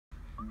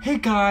Hey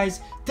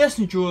guys,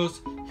 Destiny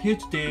Drawers here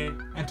today,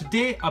 and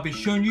today I'll be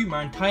showing you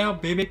my entire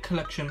Beyblade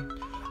collection.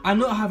 I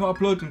know I haven't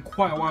uploaded in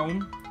quite a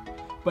while,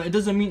 but it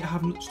doesn't mean I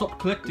haven't stopped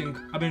collecting.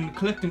 I've been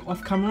collecting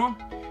off camera,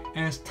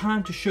 and it's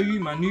time to show you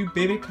my new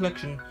Beyblade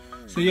collection.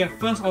 So yeah,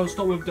 first I'll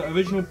start with the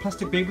original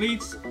plastic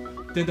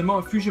Beyblades, then the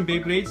Multi Fusion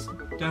Beyblades,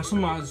 then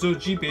some of my Zero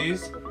G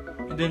Bays,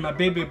 and then my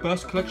Beyblade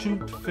Burst collection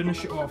to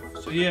finish it off.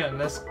 So yeah,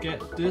 let's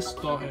get this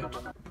started.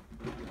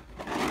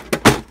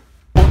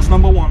 Box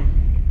number 1.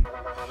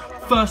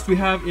 First we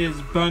have is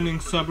Burning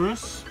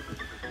Cerberus.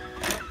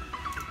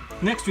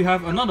 Next we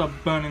have another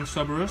Burning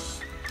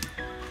Cerberus.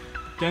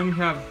 Then we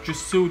have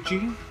Jusil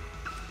G.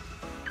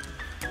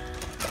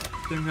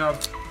 Then we have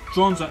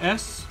Dronza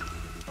S.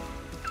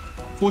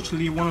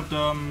 Fortunately one of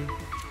the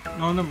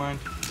no, never mind.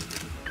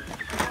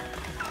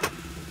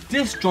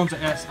 This Dronza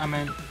S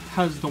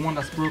has the one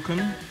that's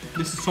broken.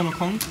 This is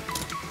Sonokong.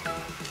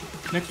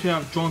 Next we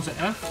have Dronza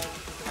F.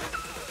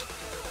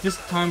 This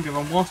time we have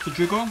a Master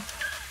Trigger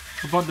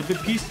without the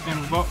bit piece and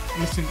without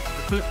missing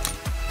the clip.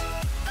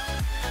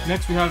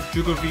 Next we have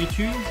Jugger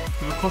V2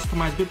 with a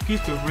customized bit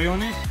piece with Ray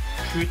on it.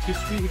 Pretty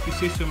sweet if you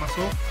say so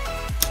myself.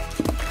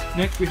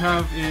 Next we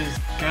have is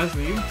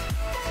Gasly.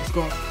 It's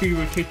got free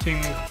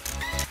rotating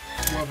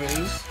whatever it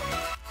is.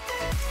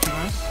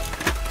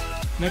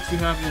 Nice. Next we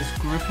have is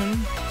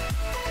Griffin.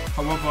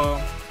 However,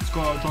 it's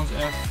got a Dronza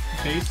F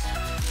base.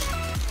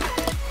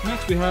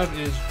 Next we have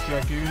is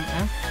Dragoon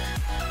F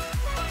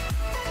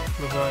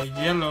with a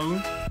yellow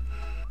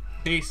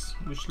base,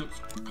 which looks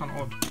kind of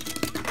odd.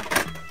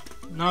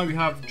 Now we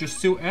have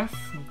Jusil F.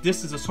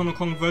 This is a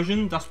Sonokong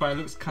version, that's why it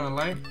looks kind of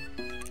light.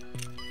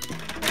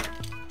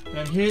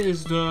 And here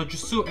is the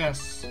Jusil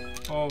S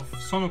of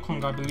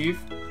Sonokong, I believe.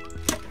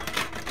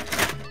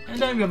 And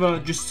then we have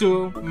a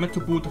Jusil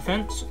Metal Ball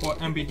Defense, or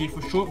MBD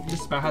for short. This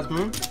is by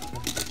Hasbro.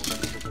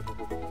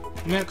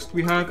 Next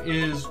we have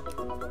is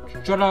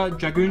Jada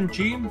Dragoon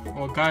G,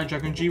 or Gaia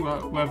Dragoon G,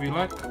 whatever you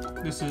like.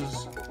 This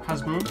is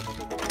Hasbro.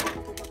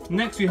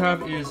 Next we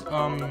have is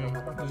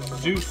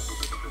Zeus.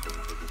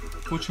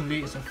 Fortunately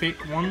it's a fake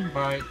one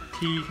by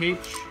T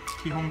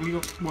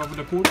Hongli, whatever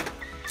they're called.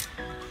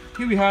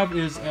 Here we have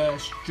is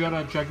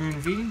Strata Dragoon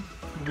V,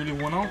 really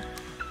worn out,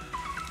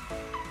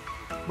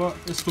 but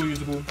it's still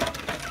usable.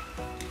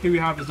 Here we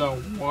have is a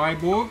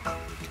Wyborg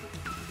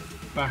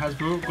by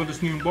Hasbro, got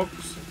this new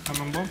box, I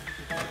remember.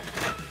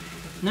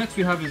 Next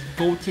we have is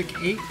Baltic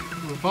 8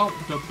 without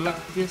the black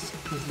disc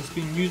because it's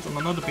been used on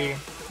another bay,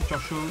 which I'll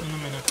show in a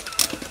minute.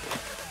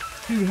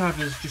 Here we have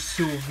is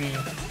Jusil V,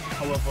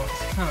 however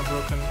it's kind of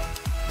broken.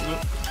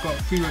 Look, it's got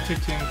a free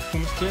rotating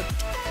performance tip,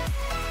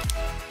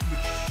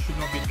 which should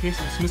not be the case,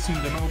 it's missing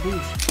the metal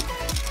balls.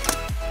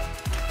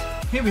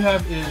 Here we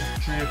have is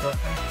Drago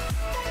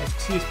F. As you can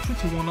see it's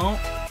pretty worn out,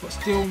 but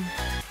still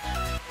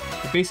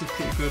the base is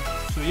pretty good,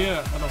 so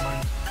yeah, I don't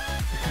mind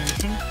the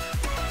condition.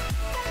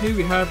 Here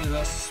we have is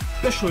a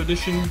special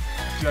edition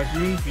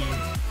Dragoon V.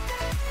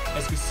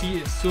 As you can see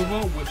it's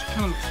silver, which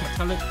kind of looks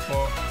metallic,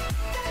 but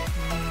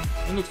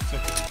it looks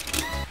sick.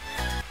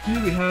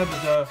 Here we have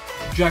is a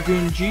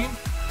Dragoon G.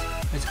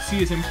 As you can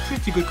see it's in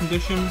pretty good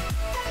condition.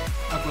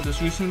 I got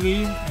this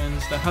recently and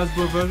it's the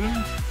Hasbro version.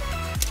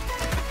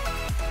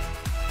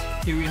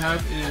 Here we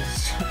have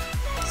is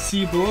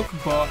Seaborg,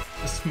 but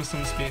it's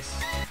missing space.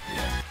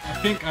 Yeah, I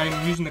think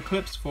I'm using the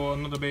clips for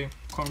another bay,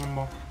 can't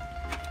remember.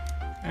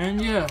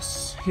 And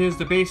yes, here's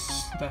the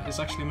base that is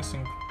actually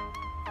missing.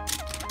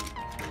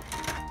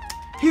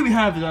 Here we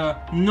have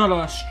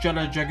another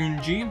Strata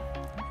Dragoon G.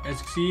 As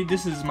you can see,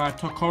 this is my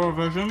Takara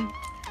version.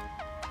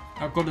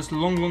 I got this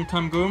long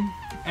time ago,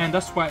 and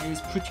that's why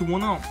it's pretty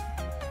worn out.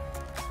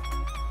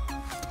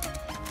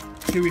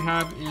 Here we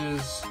have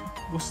is,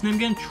 what's the name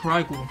again?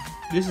 Trigal.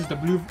 This is the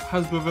blue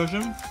Hasbro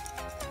version.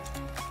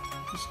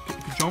 Just get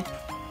a jump.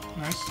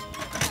 Nice.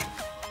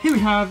 Here we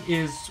have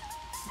is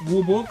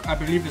Warborg. I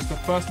believe it's the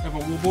first ever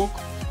Warborg.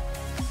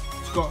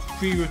 It's got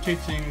free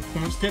rotating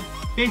performance tip.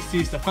 Basically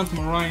it's the Phantom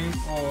Orion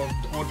of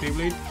the old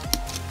Beyblade.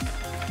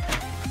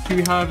 Here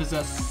we have is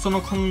a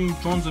Sonokong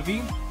Dronza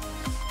V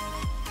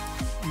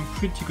in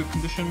pretty good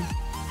condition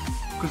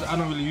because I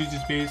don't really use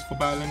these bays for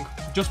battling,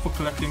 just for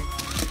collecting.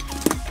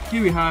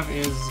 Here we have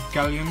is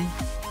Galleon,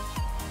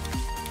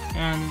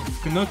 and if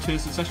you can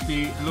notice it's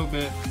actually a little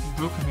bit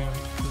broken here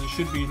because it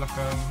should be like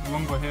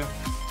longer here.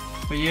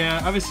 But yeah,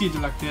 I received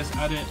it like this,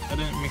 I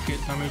didn't make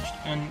it damaged,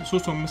 and it's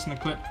also missing a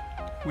clip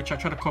which I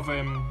try to cover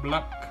in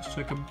black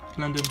so it can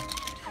blend in.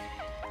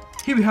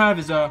 Here we have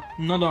is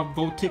another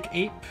Baltic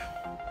Ape.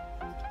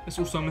 It's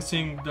also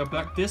missing the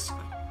black disc,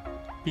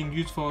 being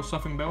used for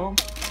something better.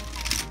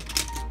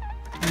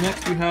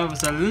 Next we have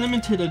is a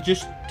limited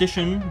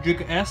edition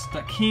Jigger S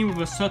that came with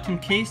a certain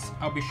case,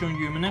 I'll be showing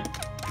you in a minute.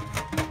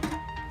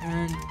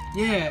 And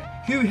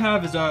yeah, here we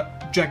have is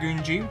a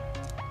Dragoon G,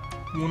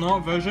 worn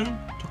out version,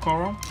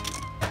 Takara.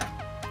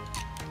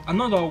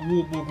 Another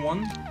Warborg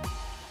one,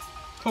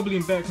 probably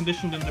in better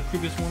condition than the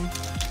previous one.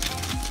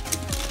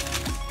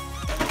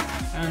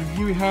 And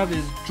here we have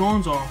is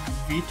Dronza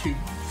V2.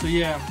 So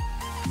yeah,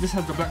 this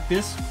has the black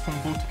disc from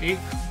Baltic 8,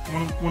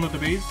 one of the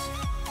bays.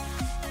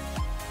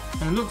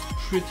 and it looks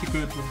pretty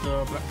good with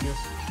the black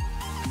disc.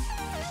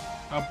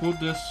 I bought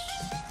this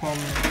from,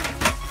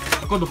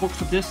 I got the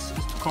box of this,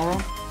 it's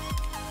Takara.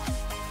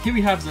 Here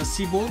we have the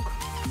Seaborg,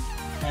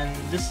 and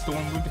this is the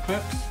one with the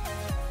clips.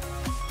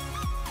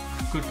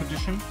 Good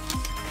condition.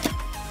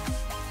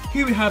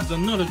 Here we have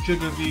another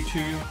Jigger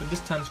V2, but this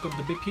time it's got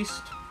the big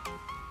piece.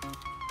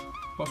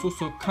 But it's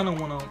also kind of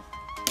worn out.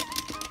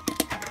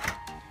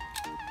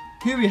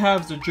 Here we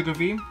have the Jigger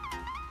V.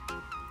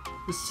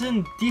 It's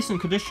in decent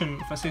condition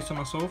if I say so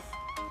myself,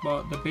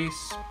 but the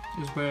base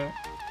is where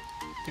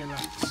it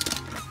lacks.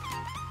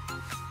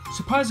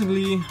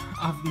 Surprisingly,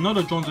 I have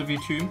another Jonza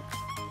V2.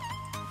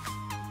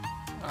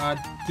 I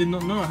did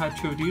not know I had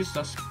 2 of these,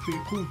 that's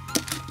pretty cool.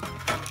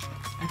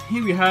 And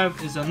here we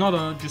have is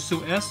another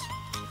Jusil S.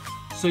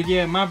 So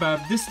yeah, my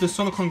bad, this is the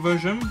Sonicon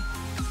version,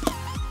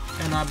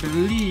 and I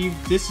believe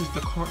this is the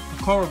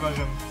Takara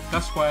version.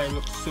 That's why it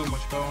looks so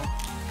much better.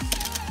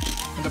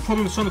 And the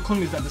problem with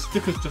Sonicon is that the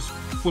stickers just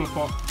fall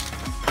apart.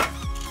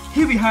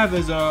 Here we have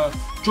is a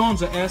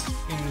Jonza S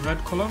in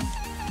red color.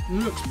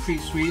 It looks pretty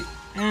sweet,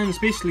 and it's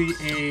basically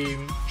a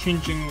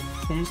changing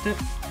form stick.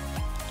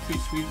 Pretty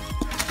sweet.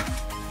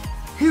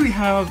 Here we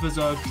have is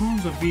a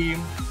Jonza V.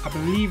 I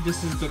believe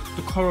this is the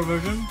Takara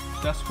version.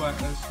 That's why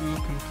it's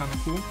looking kind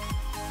of cool.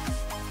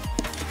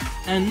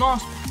 And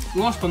last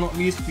but not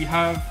least, we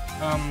have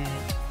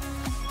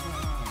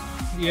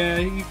yeah,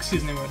 you can see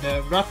his name right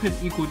there, Rapid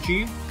Equal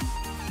G.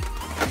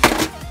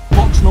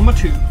 Box number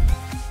 2.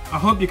 I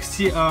hope you can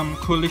see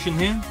correlation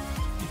here.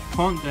 If you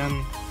can't, then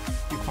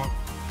you can't.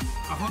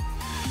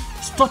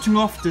 Starting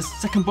off this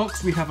second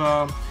box, we have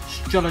a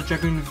Stella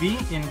Dragoon V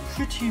in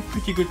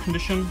pretty good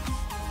condition.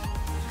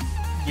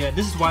 Yeah,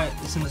 this is why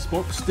it's in this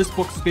box. This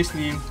box is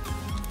basically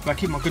where I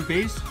keep my good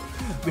bays.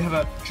 We have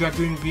a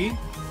Dragoon V.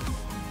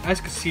 As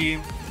you can see,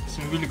 it's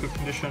in really good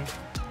condition.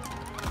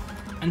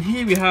 And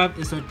here we have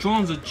is a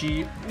Jonza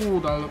G. Oh,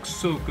 that looks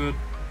so good.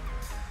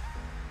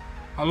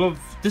 I love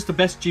this, is the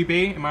best G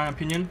bay in my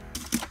opinion.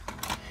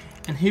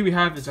 And here we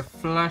have is a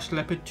Flash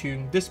Leopard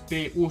 2. This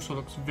bay also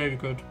looks very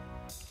good.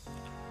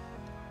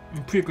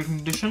 In pretty good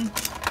condition.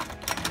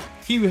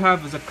 Here we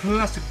have is a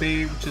classic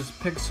bay, which is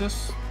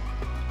Pegasus,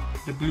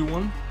 the blue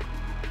one.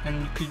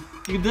 And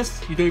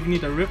this, you don't even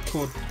need a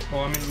ripcord,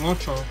 or I mean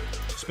launcher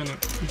to spin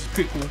it, which is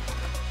pretty cool.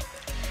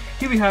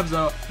 Here we have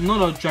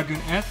another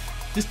Dragoon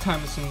F. This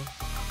time it's in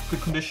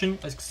good condition.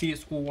 As you can see,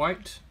 it's all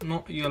white,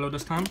 not yellow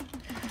this time.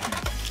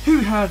 Here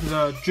we have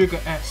the Jigger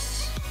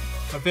S,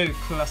 a very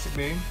classic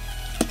bay.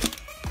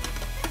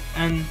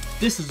 And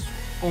this is,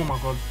 oh my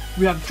god,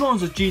 we have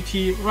Jonza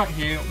GT right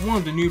here, one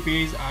of the new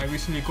bays I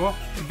recently got.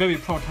 I'm very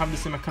proud to have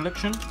this in my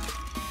collection.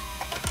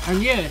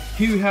 And yeah,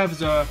 here we have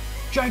the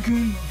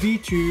Dragoon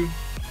V2,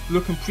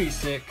 looking pretty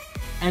sick.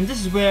 And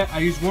this is where I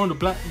use one of the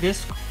black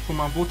discs from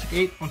my Vortic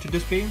 8 onto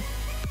this bay.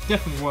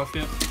 Definitely worth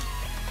it.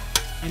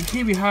 And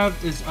here we have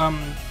is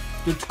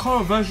the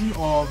Takara version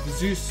of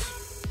Zeus.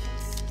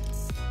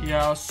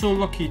 Yeah, I was so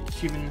lucky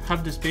to even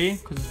have this bay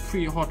because it's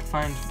pretty hard to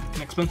find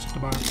and expensive to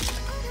buy.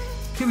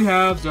 Here we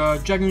have the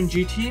Dragoon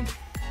GT.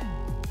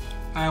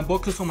 I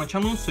unboxed this on my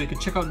channel, so you can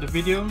check out the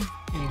video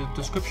in the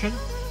description.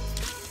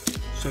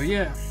 So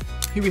yeah,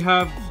 here we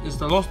have is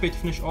the last bay to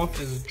finish off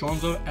is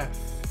Jonza F.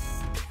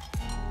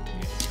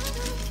 Yeah.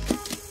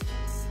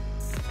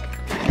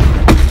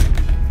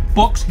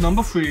 Box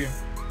number 3.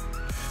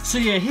 So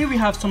yeah, here we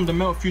have some of the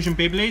Metal Fusion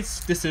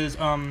Beyblades. This is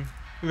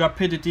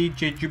Rapidity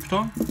J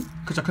Jupiter,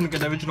 because I couldn't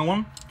get the original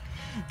one.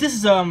 This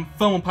is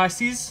Thermal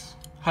Pisces,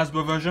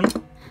 Hasbro version.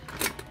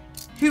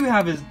 Here we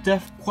have is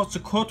Death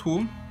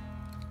Quetzalcoatl,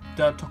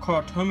 the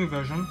Takara Tomy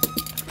version.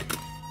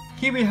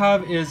 Here we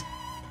have is,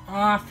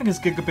 I think it's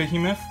Giga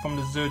Behemoth from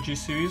the Zero G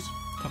series,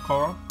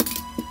 Takara.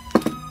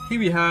 Here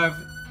we have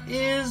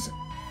is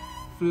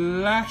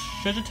Flash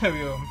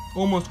Sagittario.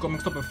 Almost got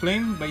mixed up with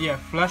Flame, but yeah,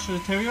 Flash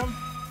Sagittario.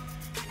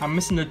 I'm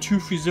missing the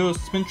 230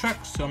 spin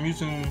track, so I'm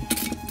using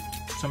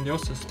somebody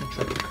else's spin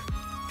track.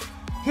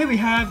 Here we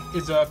have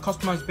is a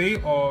customized bay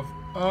of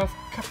Earth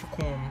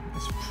Capricorn.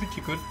 It's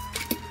pretty good.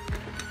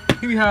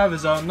 Here we have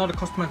is another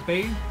customized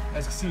bay.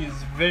 As you can see,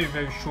 it's very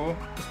short.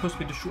 It's supposed to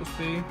be the shortest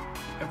bay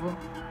ever.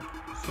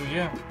 So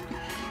yeah.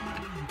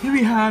 Here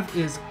we have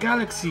is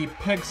Galaxy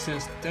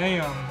Pegasus.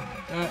 Damn,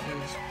 that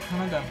is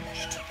kind of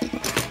damaged.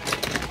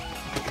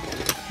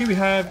 Here we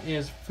have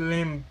is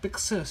Flame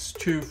Bixus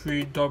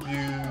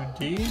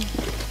 23WD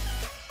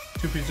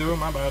 230,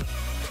 my bad.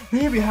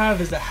 Here we have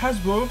is the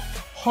Hasbro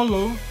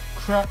Hollow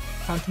Crack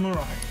Phantom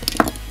Orion.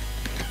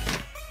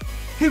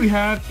 Here we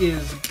have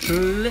is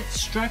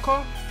Blitz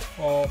Striker,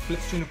 or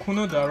Blitz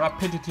Unicorn, the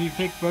Rapidity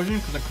fake version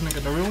because I couldn't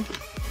get the real.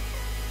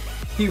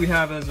 Here we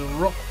have is a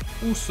Rock,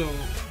 also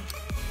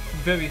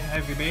very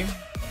heavy bay,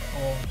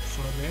 or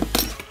sort of bay.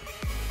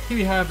 Here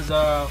we have is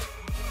a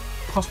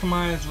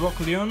customized Rock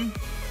Leon.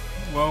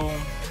 Well,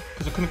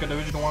 because I couldn't get the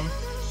original one,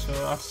 so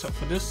I have to settle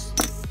for this.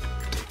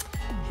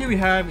 Here we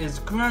have is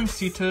Grand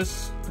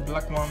Cetus, the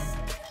black one.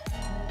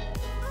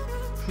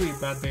 Pretty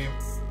bad bay.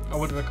 I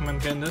would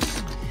recommend getting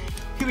this.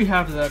 Here we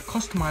have the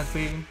customized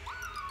bay.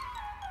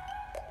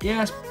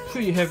 Yeah, it's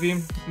pretty heavy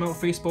metal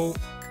baseball,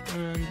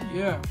 and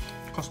yeah,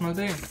 customized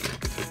day.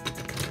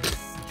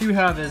 Here we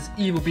have is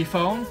Evil Be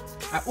Found.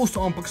 I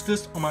also unboxed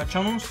this on my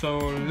channel, so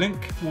link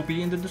will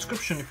be in the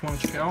description if you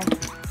want to check it out.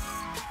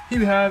 Here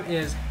we have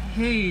is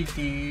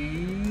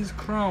Hades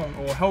Crown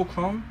or Hell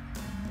Crown.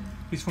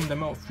 He's from the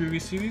Metal Fury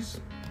series.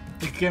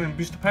 You can get him in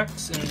booster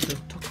packs in the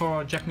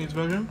Takara Japanese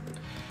version.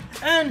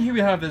 And here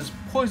we have is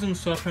Poison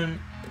Serpent.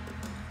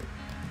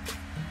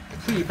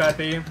 Pretty bad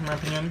bay in my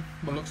opinion,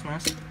 but looks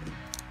nice.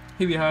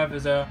 Here we have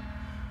is a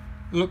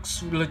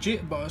looks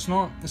legit, but it's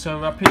not. It's a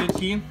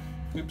Rapidity.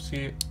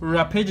 Oopsie,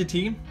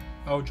 Rapidity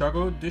El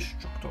Drago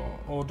Destructor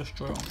or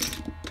Destroyer.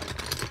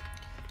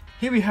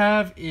 Here we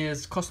have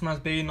is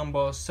customized bay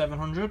number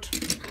 700,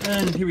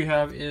 and here we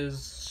have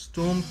is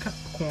Storm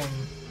Capricorn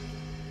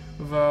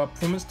with a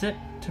performance tip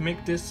to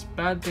make this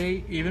bad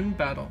day even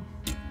badder.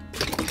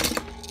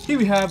 Here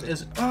we have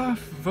is Earth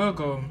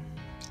Virgo.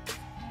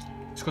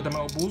 It's got the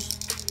metal balls.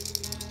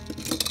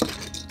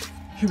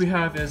 Here we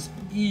have is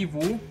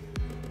Evil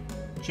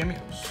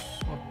Gemios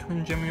or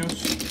Twin Gemios,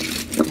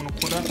 if you want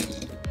to call that.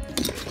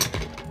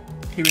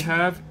 Here we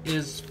have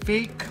is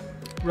Fake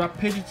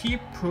Rapidity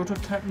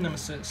Prototype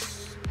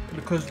Nemesis,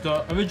 because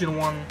the original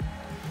one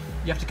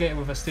you have to get it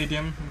with a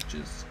stadium, which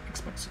is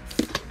expensive.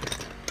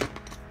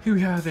 Here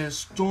we have is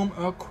Storm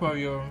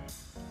Aquario,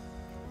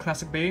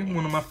 classic bay,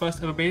 one of my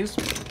first ever bays.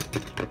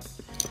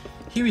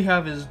 Here we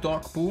have is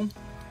Dark Bull,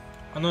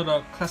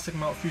 another classic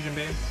Metal Fusion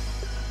bay.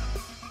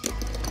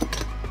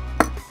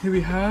 Here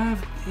we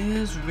have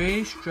is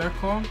Ray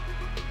Striker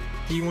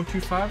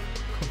D125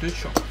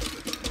 Condition.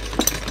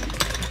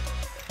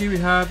 Here we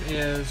have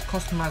is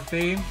Customized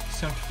Bay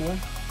 74.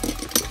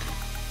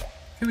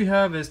 Here we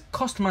have is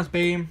Customized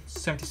Bay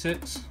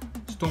 76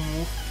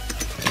 Stonewolf.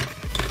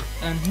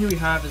 And here we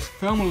have is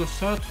Thermal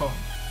Lacerta.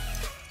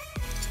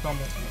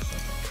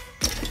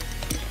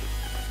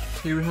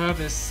 Here we have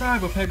is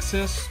Cyber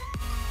Pegasus.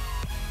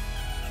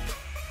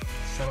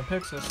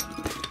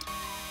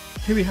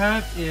 Here we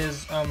have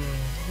is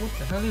what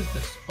the hell is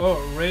this? Oh,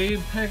 Ray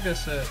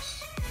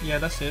Pegasus. Yeah,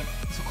 that's it.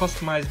 It's a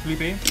customized blue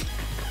bay.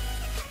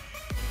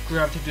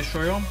 Gravity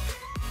Destroyer.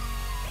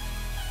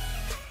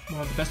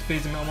 One of the best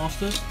bays in Metal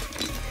Masters.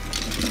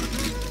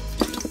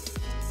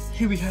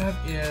 Here we have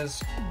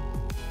is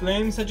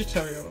Flame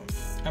Sagittario.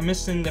 I'm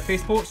missing the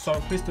faceport, so I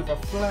replaced it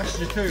with a Flash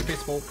Sagittario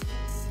faceport.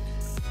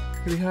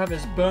 Here we have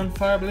is Burn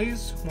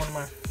Fireblaze, one of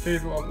my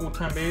favorite of all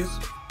time bays,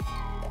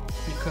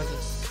 because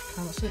it's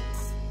kind of sick.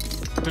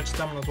 Good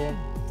stamina as well.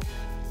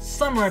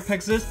 Samurai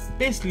Pegasus,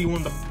 basically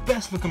one of the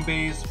best looking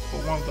bays,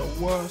 but one of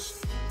the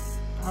worst.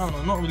 I don't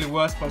know, not really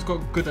worst, but it's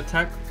got good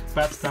attack,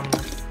 bad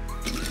stamina.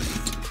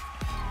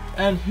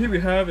 And here we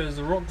have is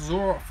Rock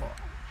Zoroark.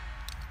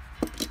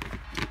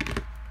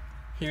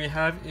 Here we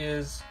have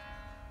is,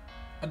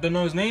 I don't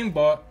know his name,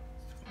 but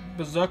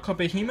Berserker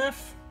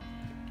Behemoth.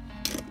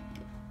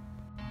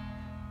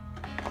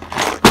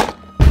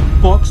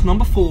 Box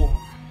number 4.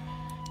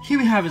 Here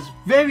we have is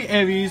Very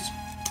Aries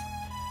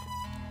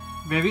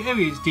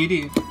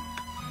DD.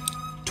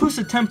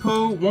 Twisted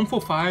Tempo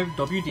 145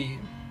 WD.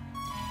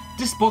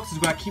 This box is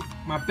where I keep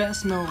my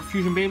best Metal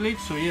Fusion Beyblade,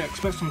 so yeah,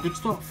 expect some good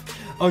stuff.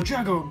 El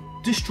Drago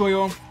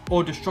Destroyer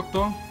or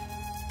Destructor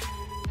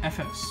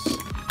FS.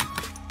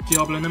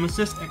 Diablo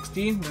Nemesis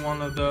XD,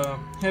 one of the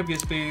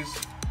heaviest bays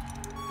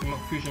in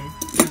Metal Fusion.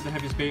 This is the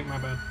heaviest bay, my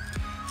bad.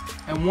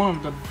 And one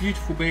of the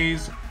beautiful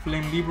bays,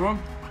 Flame Libra.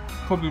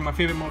 Probably my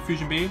favorite Metal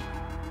Fusion bay.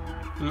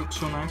 It looks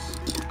so nice.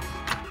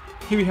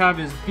 Here we have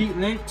is Beat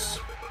Links.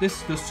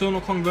 This is the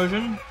Sono Kong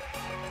version.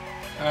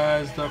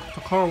 As the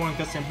Takara one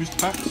gets in booster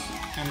packs,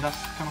 and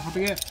that's kind of hard to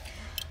get.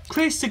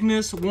 Craze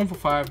Cygnus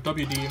 145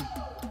 WD.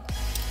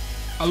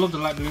 I love the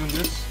light blue in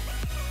this.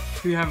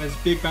 Here we have is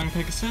Big Bang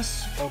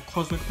Pegasus or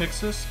Cosmic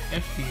Pegasus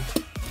FD.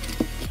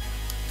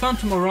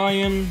 Phantom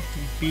Orion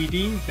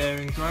BD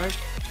Bearing Drive.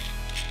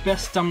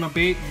 Best stamina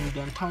bait in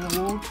the entire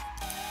world.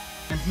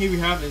 And here we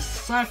have is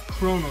Scythe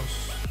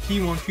Kronos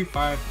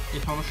T125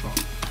 Eternal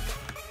Shot.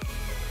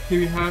 Here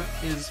we have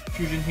is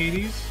Fusion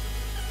Hades.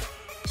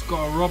 It's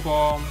got a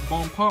rubber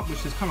bottom part,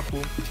 which is kind of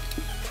cool.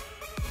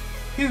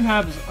 Here we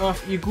have is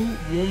Earth Eagle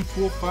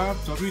 145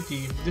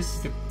 WD. This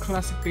is the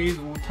classic base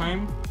of all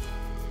time.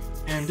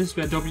 And this is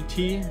where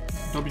WD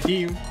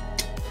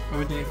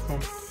originated from.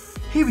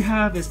 Here we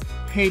have is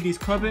Hades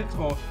Kerbex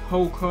or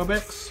Whole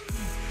Kerbex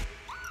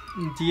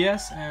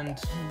DS and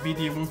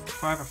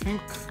BD145, I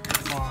think.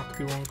 Oh, I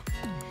could be wrong.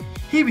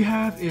 Here we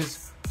have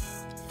is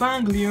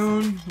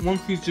Fanglion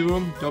 130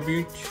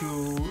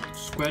 W2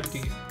 Squared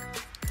D.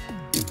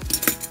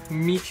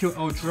 Meteor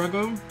El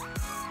Drago.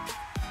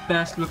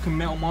 Best looking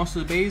Metal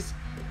Master base,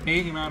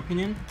 in my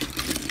opinion.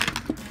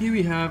 Here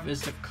we have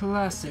is the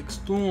classic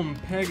Storm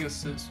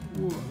Pegasus.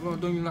 Ooh, I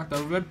don't even like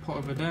the red part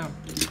over there.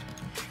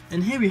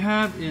 And here we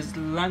have is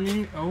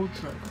Lightning El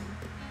Drago.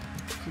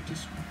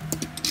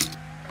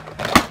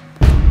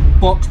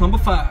 Box number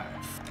 5.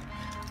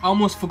 I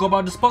almost forgot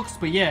about this box,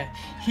 but yeah.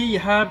 Here you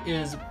have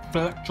is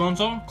Black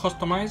Jonzo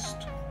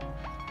customized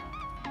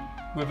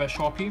with a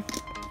Sharpie.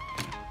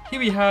 Here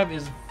we have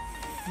is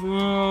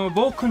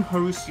Vulcan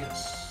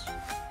Horusius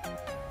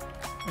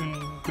in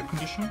good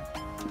condition.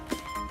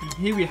 And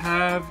here we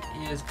have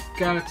is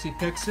Galaxy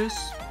Pexus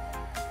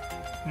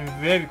in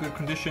very good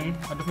condition.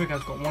 I don't think it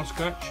has got one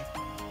scratch.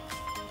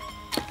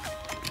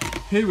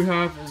 Here we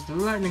have is the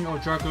Lightning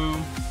Eldrago,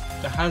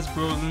 the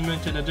Hasbro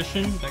limited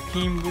edition that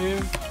came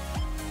with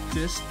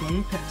this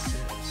Stone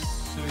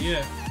Pexus. So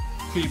yeah,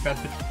 pretty bad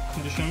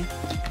condition.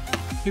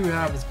 Here we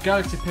have is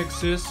Galaxy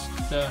Pexus,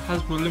 the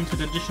Hasbro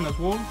limited edition as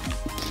well.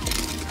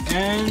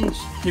 And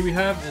here we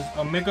have is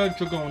Omega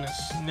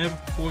Dragonis, never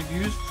before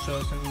used, so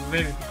it's in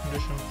very good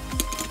condition.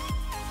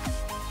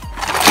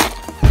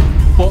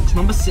 Box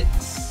number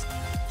 6.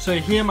 So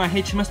here are my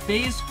HMS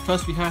bays.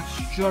 First we have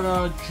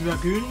Strata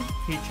Dragoon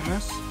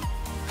HMS.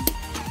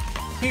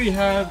 Here we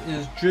have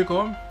is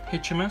Drigor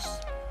HMS.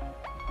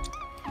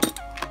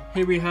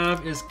 Here we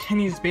have is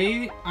Kenny's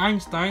Bay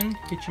Einstein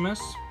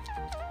HMS.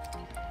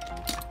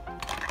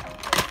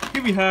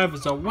 Here we have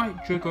is a White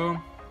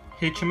Drigor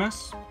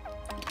HMS.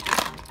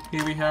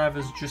 Here we have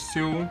is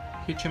Drasil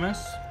HMS.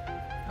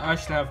 I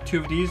actually have 2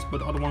 of these, but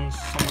the other one's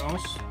somewhere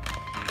else.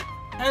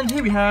 And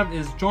here we have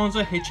is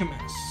Jonza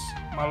HMS,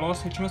 my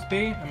last HMS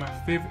bay and my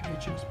favorite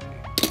HMS bay.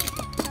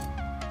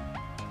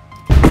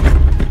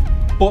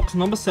 Box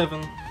number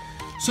 7.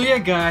 So yeah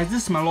guys,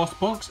 this is my last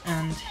box,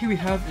 and here we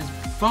have is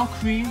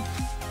Valkyrie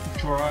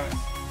Drive.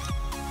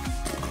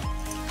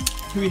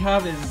 Here we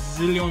have is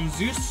Zillion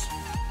Zeus,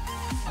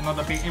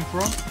 another Bay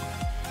Emperor.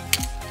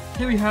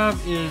 Here we have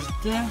is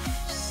Death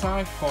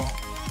Cypher,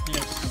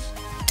 yes.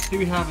 Here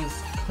we have is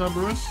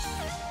Kerberos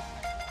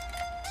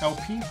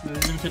LP,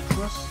 limited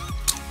for us.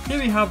 Here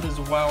we have this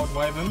Wild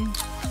Wyvern.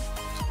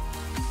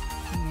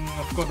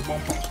 I forgot the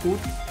bomb part's called.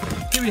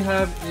 Here we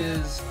have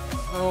is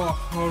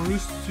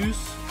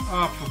Horusius.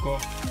 I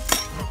forgot.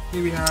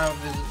 Here we have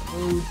is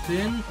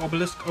Odin,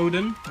 Obelisk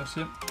Odin. That's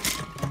it.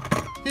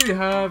 Here we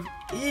have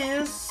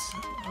is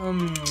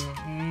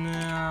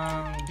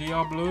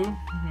Diablo,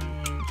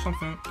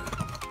 something.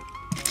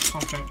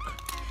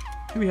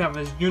 Here we have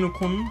is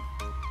Unicorn.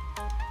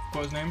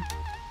 Forgot his name.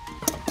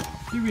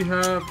 Here we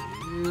have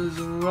is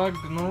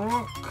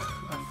Ragnarok,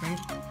 I think.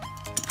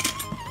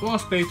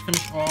 Last base to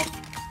finish off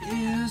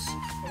is,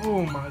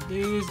 oh my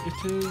days,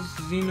 it is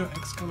Xeno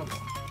Excalibur.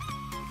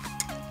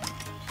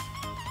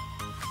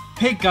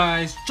 Hey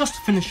guys, just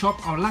to finish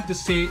up, I would like to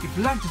say, if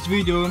you like this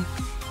video,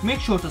 make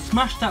sure to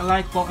smash that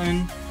like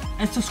button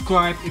and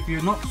subscribe if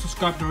you're not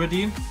subscribed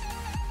already.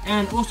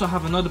 And also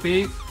have another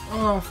bay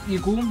of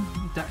Eagle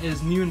that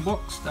is new in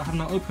box that I have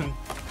not opened.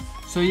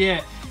 So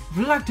yeah, if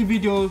you like the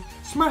video,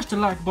 smash the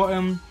like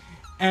button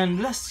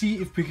and let's see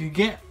if we can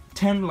get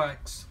 10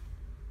 likes.